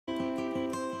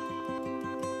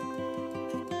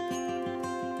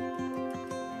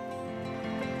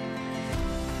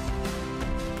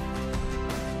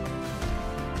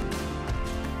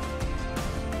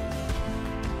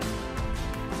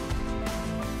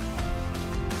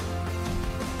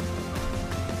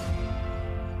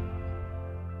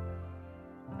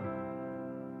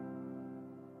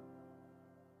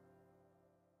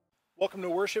Welcome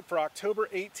to worship for October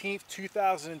 18th,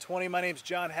 2020. My name is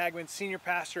John Hagman, Senior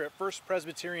Pastor at First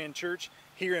Presbyterian Church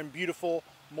here in beautiful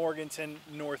Morganton,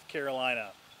 North Carolina.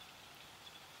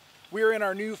 We are in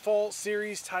our new fall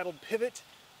series titled Pivot,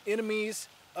 Enemies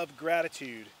of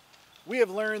Gratitude. We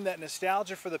have learned that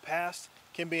nostalgia for the past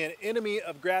can be an enemy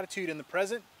of gratitude in the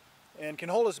present and can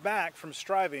hold us back from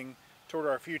striving toward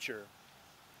our future.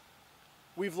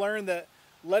 We've learned that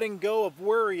letting go of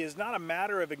worry is not a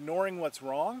matter of ignoring what's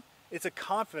wrong. It's a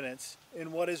confidence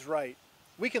in what is right.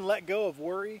 We can let go of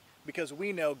worry because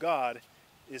we know God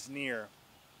is near.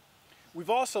 We've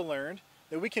also learned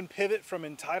that we can pivot from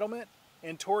entitlement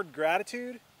and toward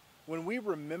gratitude when we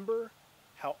remember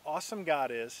how awesome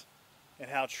God is and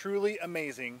how truly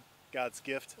amazing God's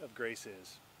gift of grace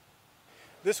is.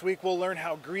 This week we'll learn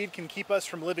how greed can keep us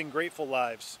from living grateful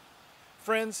lives.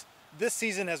 Friends, this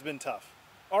season has been tough.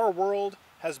 Our world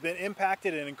has been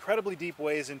impacted in incredibly deep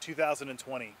ways in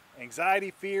 2020.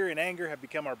 Anxiety, fear, and anger have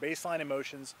become our baseline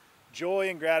emotions. Joy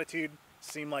and gratitude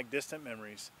seem like distant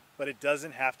memories, but it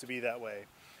doesn't have to be that way.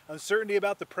 Uncertainty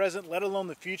about the present, let alone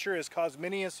the future, has caused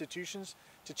many institutions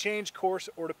to change course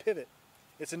or to pivot.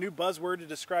 It's a new buzzword to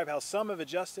describe how some have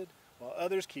adjusted while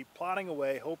others keep plodding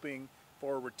away, hoping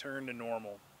for a return to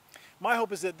normal. My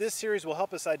hope is that this series will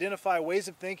help us identify ways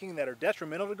of thinking that are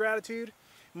detrimental to gratitude.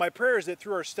 My prayer is that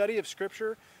through our study of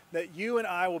Scripture, that you and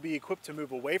I will be equipped to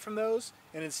move away from those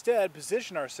and instead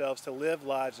position ourselves to live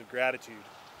lives of gratitude.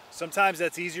 Sometimes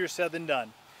that's easier said than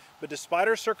done, but despite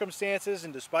our circumstances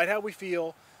and despite how we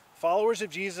feel, followers of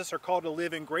Jesus are called to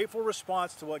live in grateful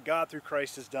response to what God through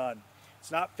Christ has done.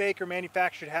 It's not fake or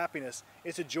manufactured happiness.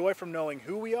 It's a joy from knowing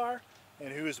who we are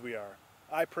and whose we are.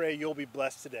 I pray you'll be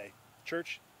blessed today.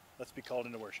 Church, let's be called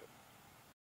into worship.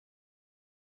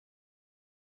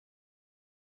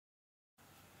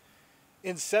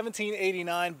 In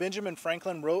 1789, Benjamin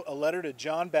Franklin wrote a letter to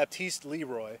John Baptiste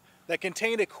Leroy that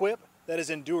contained a quip that has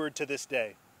endured to this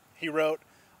day. He wrote,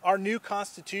 "Our new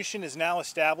Constitution is now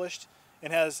established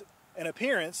and has an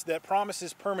appearance that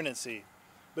promises permanency.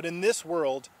 But in this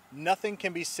world, nothing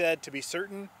can be said to be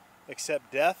certain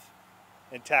except death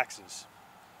and taxes."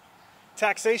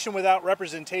 Taxation without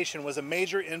representation was a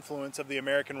major influence of the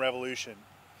American Revolution.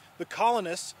 The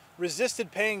colonists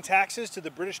resisted paying taxes to the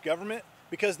British government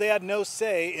because they had no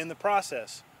say in the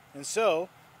process, and so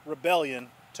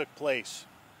rebellion took place.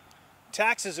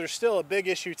 Taxes are still a big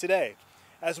issue today.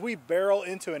 As we barrel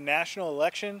into a national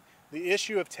election, the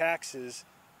issue of taxes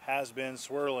has been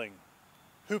swirling.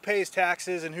 Who pays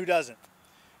taxes and who doesn't?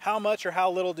 How much or how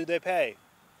little do they pay?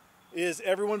 Is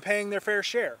everyone paying their fair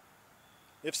share?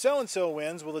 If so-and-so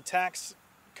wins, will the tax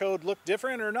code look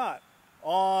different or not?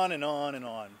 On and on and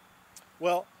on.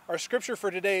 Well, our scripture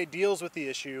for today deals with the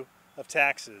issue of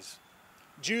taxes.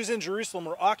 Jews in Jerusalem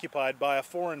were occupied by a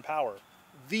foreign power,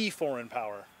 the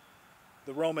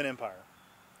Roman Empire.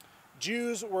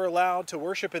 Jews were allowed to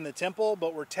worship in the temple,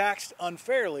 but were taxed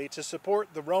unfairly to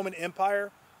support the Roman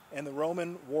Empire and the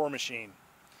Roman war machine.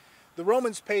 The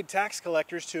Romans paid tax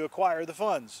collectors to acquire the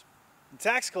funds. The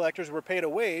tax collectors were paid a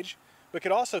wage, but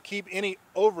could also keep any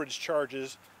overage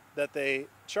charges that they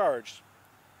charged,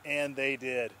 and they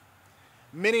did.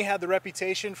 Many had the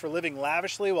reputation for living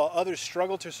lavishly while others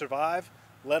struggled to survive,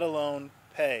 let alone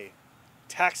pay.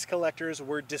 Tax collectors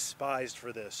were despised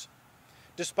for this.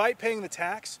 Despite paying the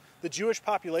tax, the Jewish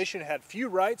population had few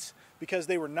rights because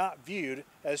they were not viewed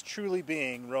as truly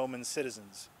being Roman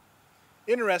citizens.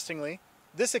 Interestingly,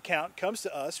 this account comes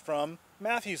to us from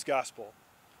Matthew's Gospel.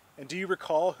 And do you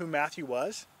recall who Matthew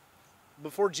was?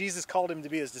 Before Jesus called him to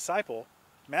be his disciple,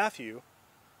 Matthew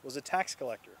was a tax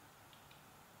collector.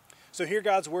 So hear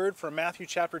God's word from Matthew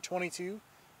chapter 22,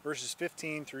 verses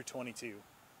 15 through 22.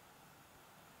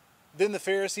 Then the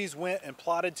Pharisees went and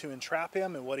plotted to entrap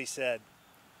him in what he said.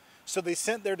 So they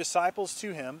sent their disciples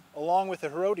to him, along with the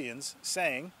Herodians,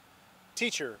 saying,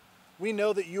 "Teacher, we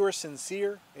know that you are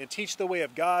sincere and teach the way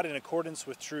of God in accordance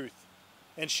with truth,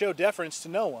 and show deference to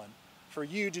no one, for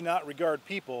you do not regard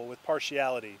people with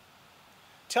partiality.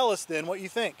 Tell us then what you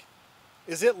think.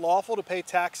 Is it lawful to pay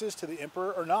taxes to the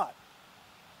emperor or not?"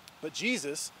 But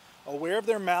Jesus, aware of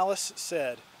their malice,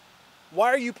 said, "Why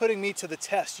are you putting me to the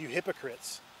test, you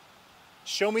hypocrites?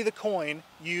 Show me the coin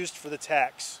used for the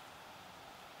tax."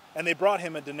 And they brought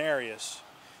him a denarius.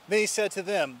 Then he said to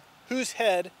them, "Whose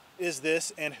head is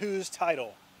this and whose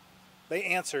title?" They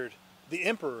answered, "The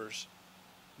emperor's."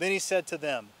 Then he said to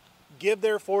them, "Give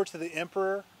therefore to the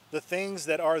emperor the things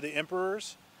that are the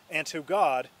emperor's, and to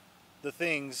God the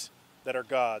things that are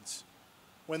God's."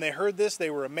 When they heard this, they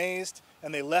were amazed,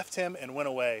 and they left him and went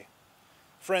away.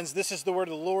 Friends, this is the word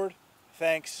of the Lord.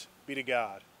 Thanks be to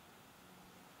God.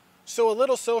 So a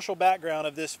little social background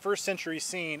of this first century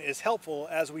scene is helpful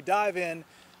as we dive in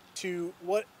to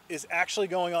what is actually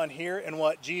going on here and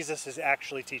what Jesus is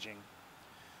actually teaching.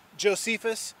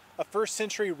 Josephus, a first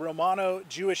century Romano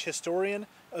Jewish historian,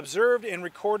 observed and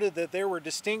recorded that there were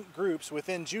distinct groups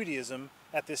within Judaism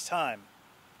at this time.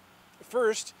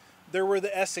 First, there were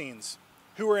the Essenes,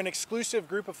 who were an exclusive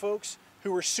group of folks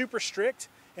who were super strict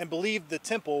and believed the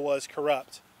temple was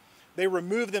corrupt. They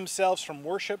removed themselves from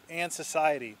worship and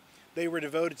society. They were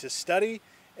devoted to study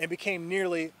and became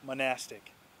nearly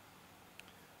monastic.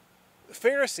 The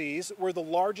Pharisees were the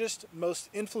largest, most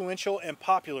influential, and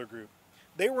popular group.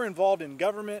 They were involved in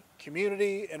government,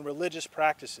 community, and religious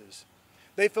practices.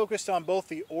 They focused on both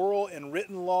the oral and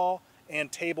written law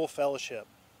and table fellowship.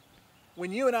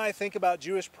 When you and I think about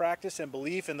Jewish practice and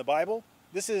belief in the Bible,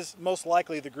 this is most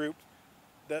likely the group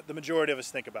that the majority of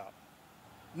us think about.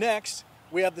 Next,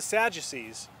 we have the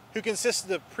Sadducees, who consisted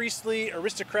of priestly,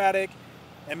 aristocratic,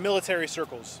 and military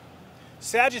circles.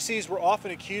 Sadducees were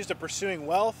often accused of pursuing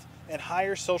wealth and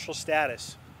higher social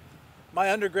status.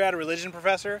 My undergrad religion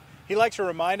professor, he liked to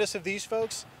remind us of these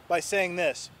folks by saying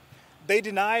this: they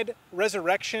denied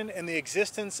resurrection and the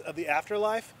existence of the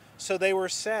afterlife, so they were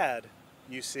sad,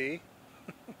 you see.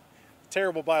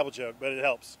 Terrible Bible joke, but it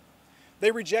helps.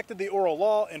 They rejected the oral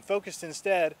law and focused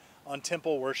instead on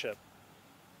temple worship.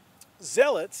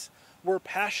 Zealots were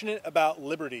passionate about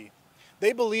liberty.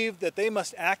 They believed that they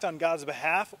must act on God's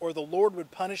behalf or the Lord would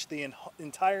punish the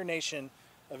entire nation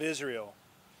of Israel.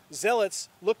 Zealots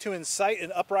looked to incite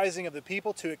an uprising of the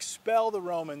people to expel the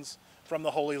Romans from the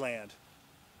Holy Land.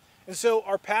 And so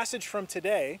our passage from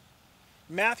today,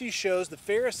 Matthew shows the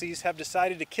Pharisees have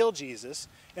decided to kill Jesus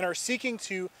and are seeking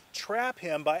to trap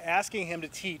him by asking him to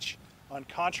teach on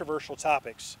controversial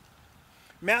topics.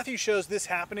 Matthew shows this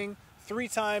happening 3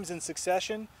 times in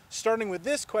succession, starting with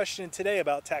this question today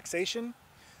about taxation,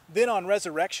 then on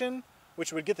resurrection,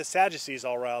 which would get the Sadducees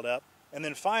all riled up, and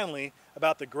then finally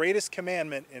about the greatest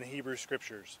commandment in Hebrew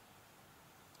Scriptures.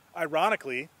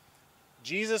 Ironically,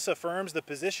 Jesus affirms the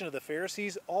position of the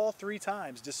Pharisees all 3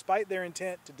 times, despite their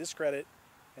intent to discredit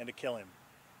and to kill him.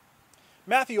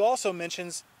 Matthew also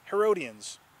mentions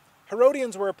Herodians.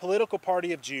 Herodians were a political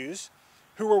party of Jews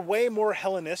who were way more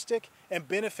Hellenistic and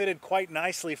benefited quite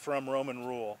nicely from Roman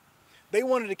rule. They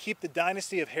wanted to keep the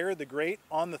dynasty of Herod the Great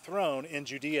on the throne in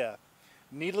Judea.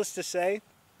 Needless to say,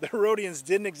 the Herodians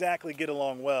didn't exactly get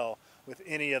along well with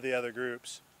any of the other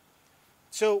groups.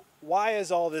 So why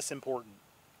is all this important?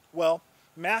 Well,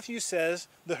 Matthew says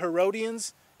the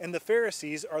Herodians and the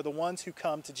Pharisees are the ones who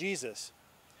come to Jesus.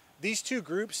 These 2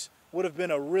 groups would have been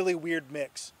a really weird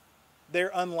mix.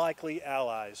 They're unlikely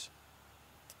allies.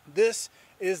 This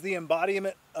is the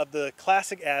embodiment of the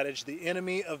classic adage, the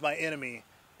enemy of my enemy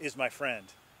is my friend.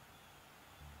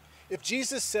 If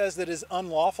Jesus says that it is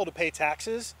unlawful to pay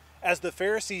taxes, as the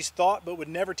Pharisees thought but would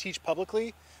never teach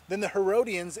publicly, then the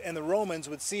Herodians and the Romans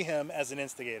would see him as an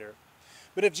instigator.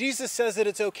 But if Jesus says that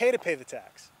it's okay to pay the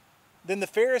tax, then the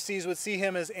Pharisees would see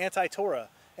him as anti-Torah,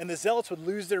 and the Zealots would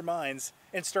lose their minds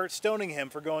and start stoning him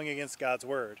for going against God's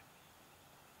word.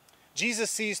 Jesus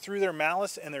sees through their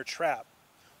malice and their trap.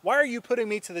 Why are you putting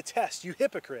me to the test, you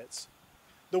hypocrites?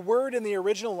 The word in the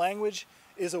original language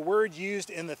is a word used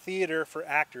in the theater for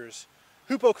actors.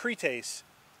 Hypokrites,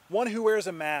 one who wears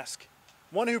a mask,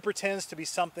 one who pretends to be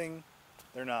something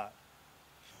they're not.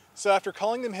 So after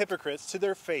calling them hypocrites to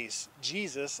their face,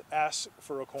 Jesus asks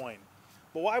for a coin.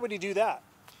 But why would he do that?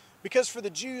 Because for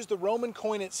the Jews, the Roman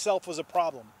coin itself was a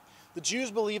problem. The Jews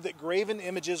believed that graven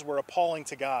images were appalling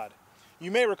to God.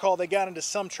 You may recall they got into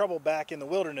some trouble back in the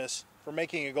wilderness for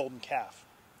making a golden calf.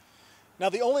 Now,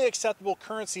 the only acceptable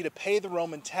currency to pay the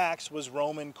Roman tax was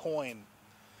Roman coin.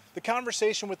 The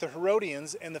conversation with the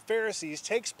Herodians and the Pharisees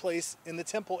takes place in the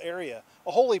temple area,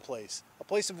 a holy place, a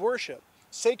place of worship,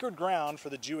 sacred ground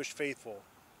for the Jewish faithful.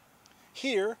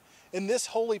 Here, in this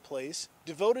holy place,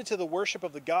 devoted to the worship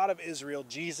of the God of Israel,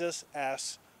 Jesus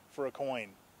asks for a coin.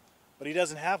 But he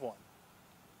doesn't have one.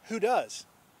 Who does?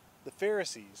 The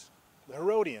Pharisees, the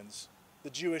Herodians,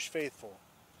 the Jewish faithful.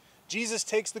 Jesus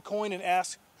takes the coin and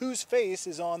asks whose face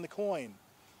is on the coin.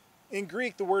 In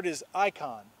Greek, the word is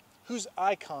icon. Whose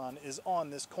icon is on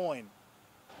this coin?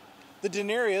 The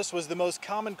denarius was the most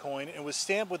common coin and was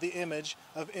stamped with the image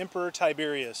of Emperor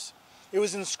Tiberius. It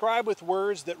was inscribed with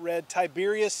words that read,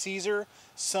 Tiberius Caesar,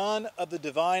 son of the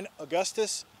divine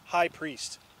Augustus, high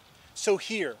priest. So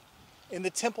here, in the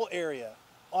temple area,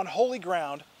 on holy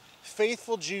ground,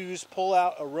 faithful Jews pull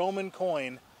out a Roman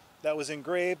coin that was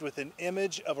engraved with an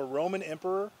image of a Roman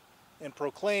emperor and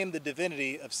proclaim the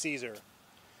divinity of Caesar.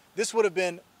 This would have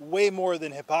been way more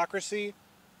than hypocrisy,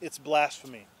 it's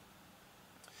blasphemy.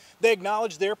 They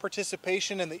acknowledge their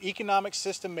participation in the economic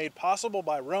system made possible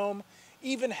by Rome,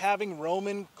 even having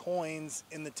Roman coins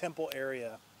in the temple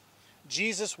area.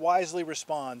 Jesus wisely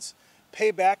responds,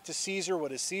 "Pay back to Caesar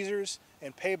what is Caesar's,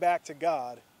 and pay back to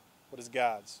God what is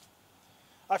God's."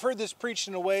 I've heard this preached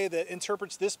in a way that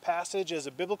interprets this passage as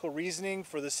a biblical reasoning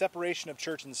for the separation of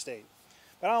church and state.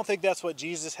 But I don't think that's what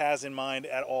Jesus has in mind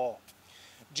at all.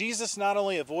 Jesus not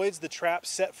only avoids the trap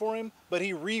set for him, but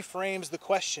he reframes the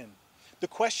question. The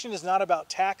question is not about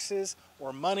taxes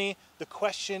or money. The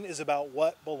question is about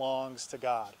what belongs to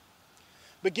God.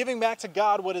 But giving back to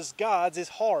God what is God's is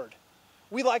hard.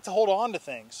 We like to hold on to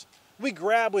things. We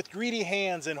grab with greedy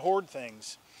hands and hoard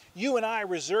things. You and I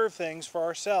reserve things for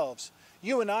ourselves.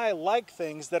 You and I like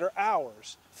things that are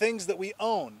ours, things that we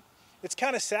own. It's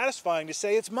kind of satisfying to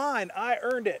say, "It's mine, I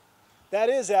earned it." That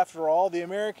is, after all, the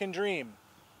American dream,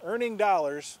 earning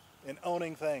dollars and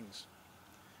owning things.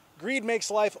 Greed makes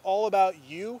life all about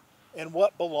you and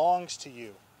what belongs to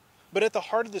you. But at the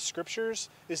heart of the scriptures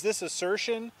is this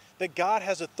assertion that God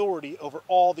has authority over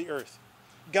all the earth.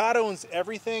 God owns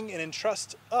everything and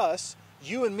entrusts us,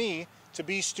 you and me, to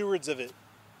be stewards of it.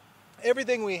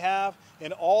 Everything we have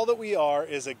and all that we are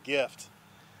is a gift.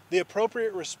 The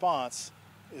appropriate response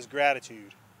is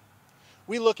gratitude.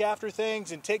 We look after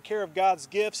things and take care of God's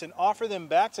gifts and offer them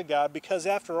back to God because,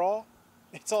 after all,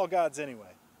 it's all God's anyway.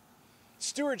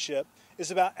 Stewardship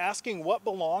is about asking what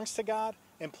belongs to God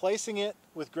and placing it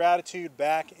with gratitude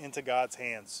back into God's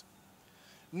hands.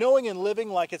 Knowing and living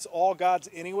like it's all God's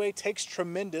anyway takes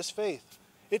tremendous faith.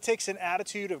 It takes an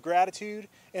attitude of gratitude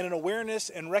and an awareness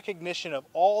and recognition of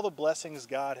all the blessings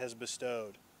God has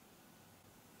bestowed.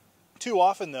 Too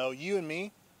often, though, you and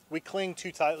me, we cling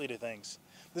too tightly to things.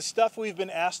 The stuff we've been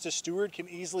asked to steward can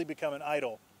easily become an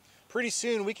idol. Pretty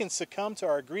soon we can succumb to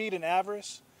our greed and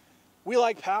avarice. We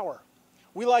like power.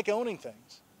 We like owning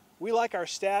things. We like our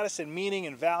status and meaning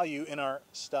and value in our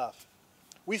stuff.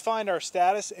 We find our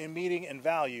status and meaning and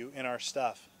value in our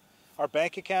stuff. Our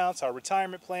bank accounts, our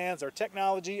retirement plans, our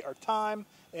technology, our time,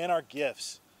 and our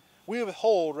gifts. We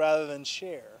withhold rather than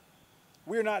share.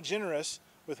 We are not generous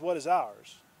with what is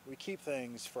ours. We keep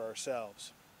things for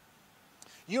ourselves.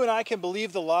 You and I can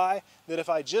believe the lie that if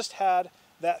I just had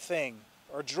that thing,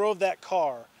 or drove that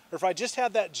car, or if I just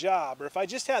had that job, or if I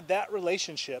just had that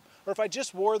relationship, or if I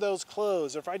just wore those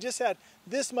clothes, or if I just had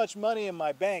this much money in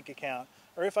my bank account,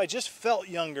 or if I just felt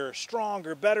younger,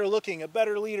 stronger, better looking, a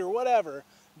better leader, whatever,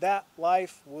 that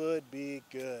life would be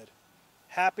good.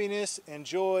 Happiness and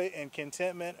joy and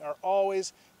contentment are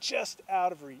always just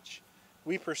out of reach.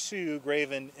 We pursue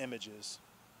graven images.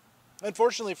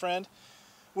 Unfortunately, friend,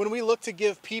 when we look to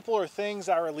give people or things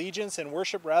our allegiance and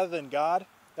worship rather than God,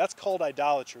 that's called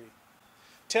idolatry.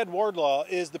 Ted Wardlaw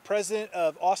is the president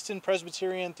of Austin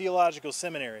Presbyterian Theological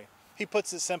Seminary. He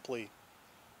puts it simply,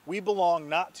 "We belong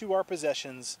not to our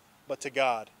possessions, but to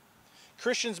God."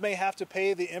 Christians may have to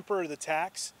pay the emperor the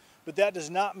tax, but that does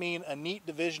not mean a neat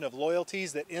division of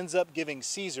loyalties that ends up giving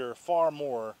Caesar far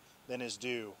more than is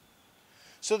due.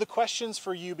 So the questions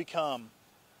for you become,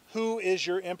 who is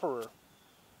your emperor?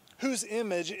 Whose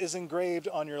image is engraved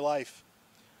on your life?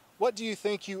 What do you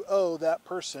think you owe that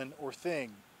person or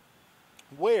thing?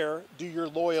 Where do your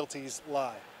loyalties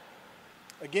lie?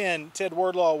 Again, Ted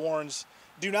Wardlaw warns,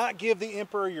 do not give the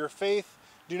emperor your faith.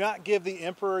 Do not give the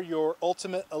emperor your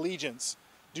ultimate allegiance.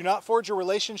 Do not forge a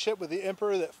relationship with the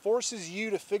emperor that forces you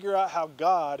to figure out how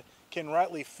God can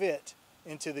rightly fit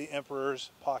into the emperor's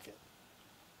pocket.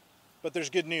 But there's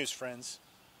good news, friends.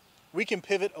 We can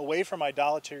pivot away from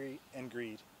idolatry and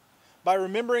greed. By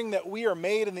remembering that we are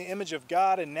made in the image of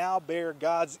God and now bear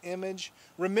God's image,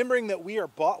 remembering that we are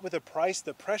bought with a price,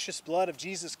 the precious blood of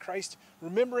Jesus Christ,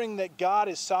 remembering that God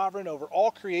is sovereign over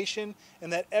all creation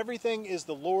and that everything is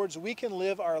the Lord's, we can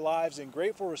live our lives in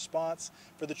grateful response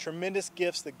for the tremendous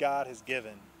gifts that God has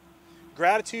given.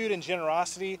 Gratitude and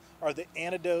generosity are the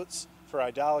antidotes for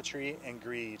idolatry and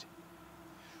greed.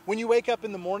 When you wake up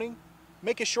in the morning,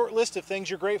 make a short list of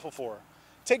things you're grateful for.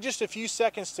 Take just a few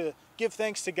seconds to give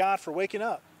thanks to God for waking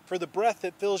up, for the breath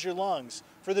that fills your lungs,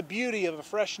 for the beauty of a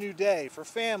fresh new day, for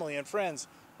family and friends,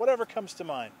 whatever comes to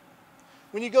mind.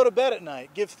 When you go to bed at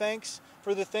night, give thanks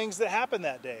for the things that happened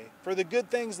that day, for the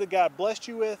good things that God blessed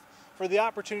you with, for the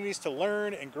opportunities to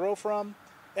learn and grow from.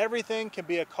 Everything can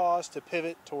be a cause to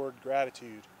pivot toward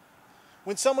gratitude.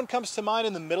 When someone comes to mind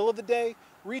in the middle of the day,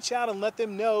 reach out and let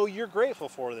them know you're grateful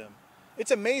for them. It's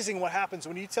amazing what happens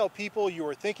when you tell people you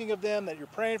are thinking of them, that you're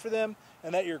praying for them,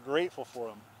 and that you're grateful for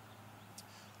them.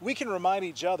 We can remind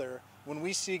each other when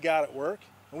we see God at work,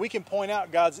 and we can point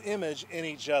out God's image in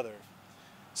each other.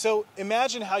 So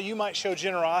imagine how you might show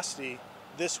generosity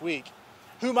this week.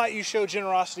 Who might you show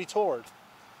generosity toward?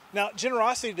 Now,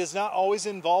 generosity does not always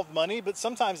involve money, but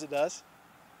sometimes it does.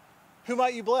 Who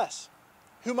might you bless?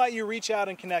 Who might you reach out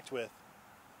and connect with?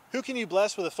 Who can you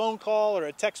bless with a phone call or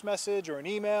a text message or an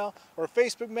email or a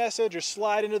Facebook message or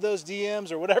slide into those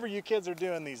DMs or whatever you kids are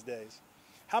doing these days?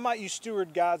 How might you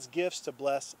steward God's gifts to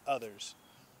bless others?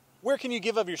 Where can you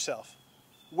give of yourself?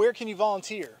 Where can you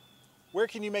volunteer? Where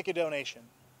can you make a donation?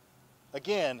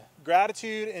 Again,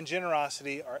 gratitude and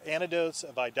generosity are antidotes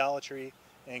of idolatry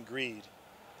and greed.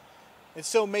 And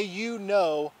so may you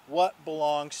know what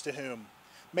belongs to whom.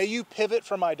 May you pivot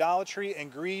from idolatry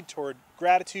and greed toward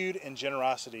gratitude and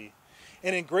generosity.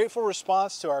 And in grateful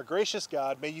response to our gracious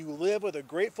God, may you live with a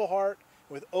grateful heart,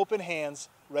 with open hands,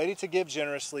 ready to give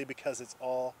generously because it's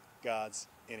all God's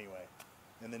anyway.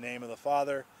 In the name of the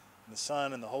Father, and the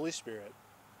Son, and the Holy Spirit,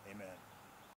 amen.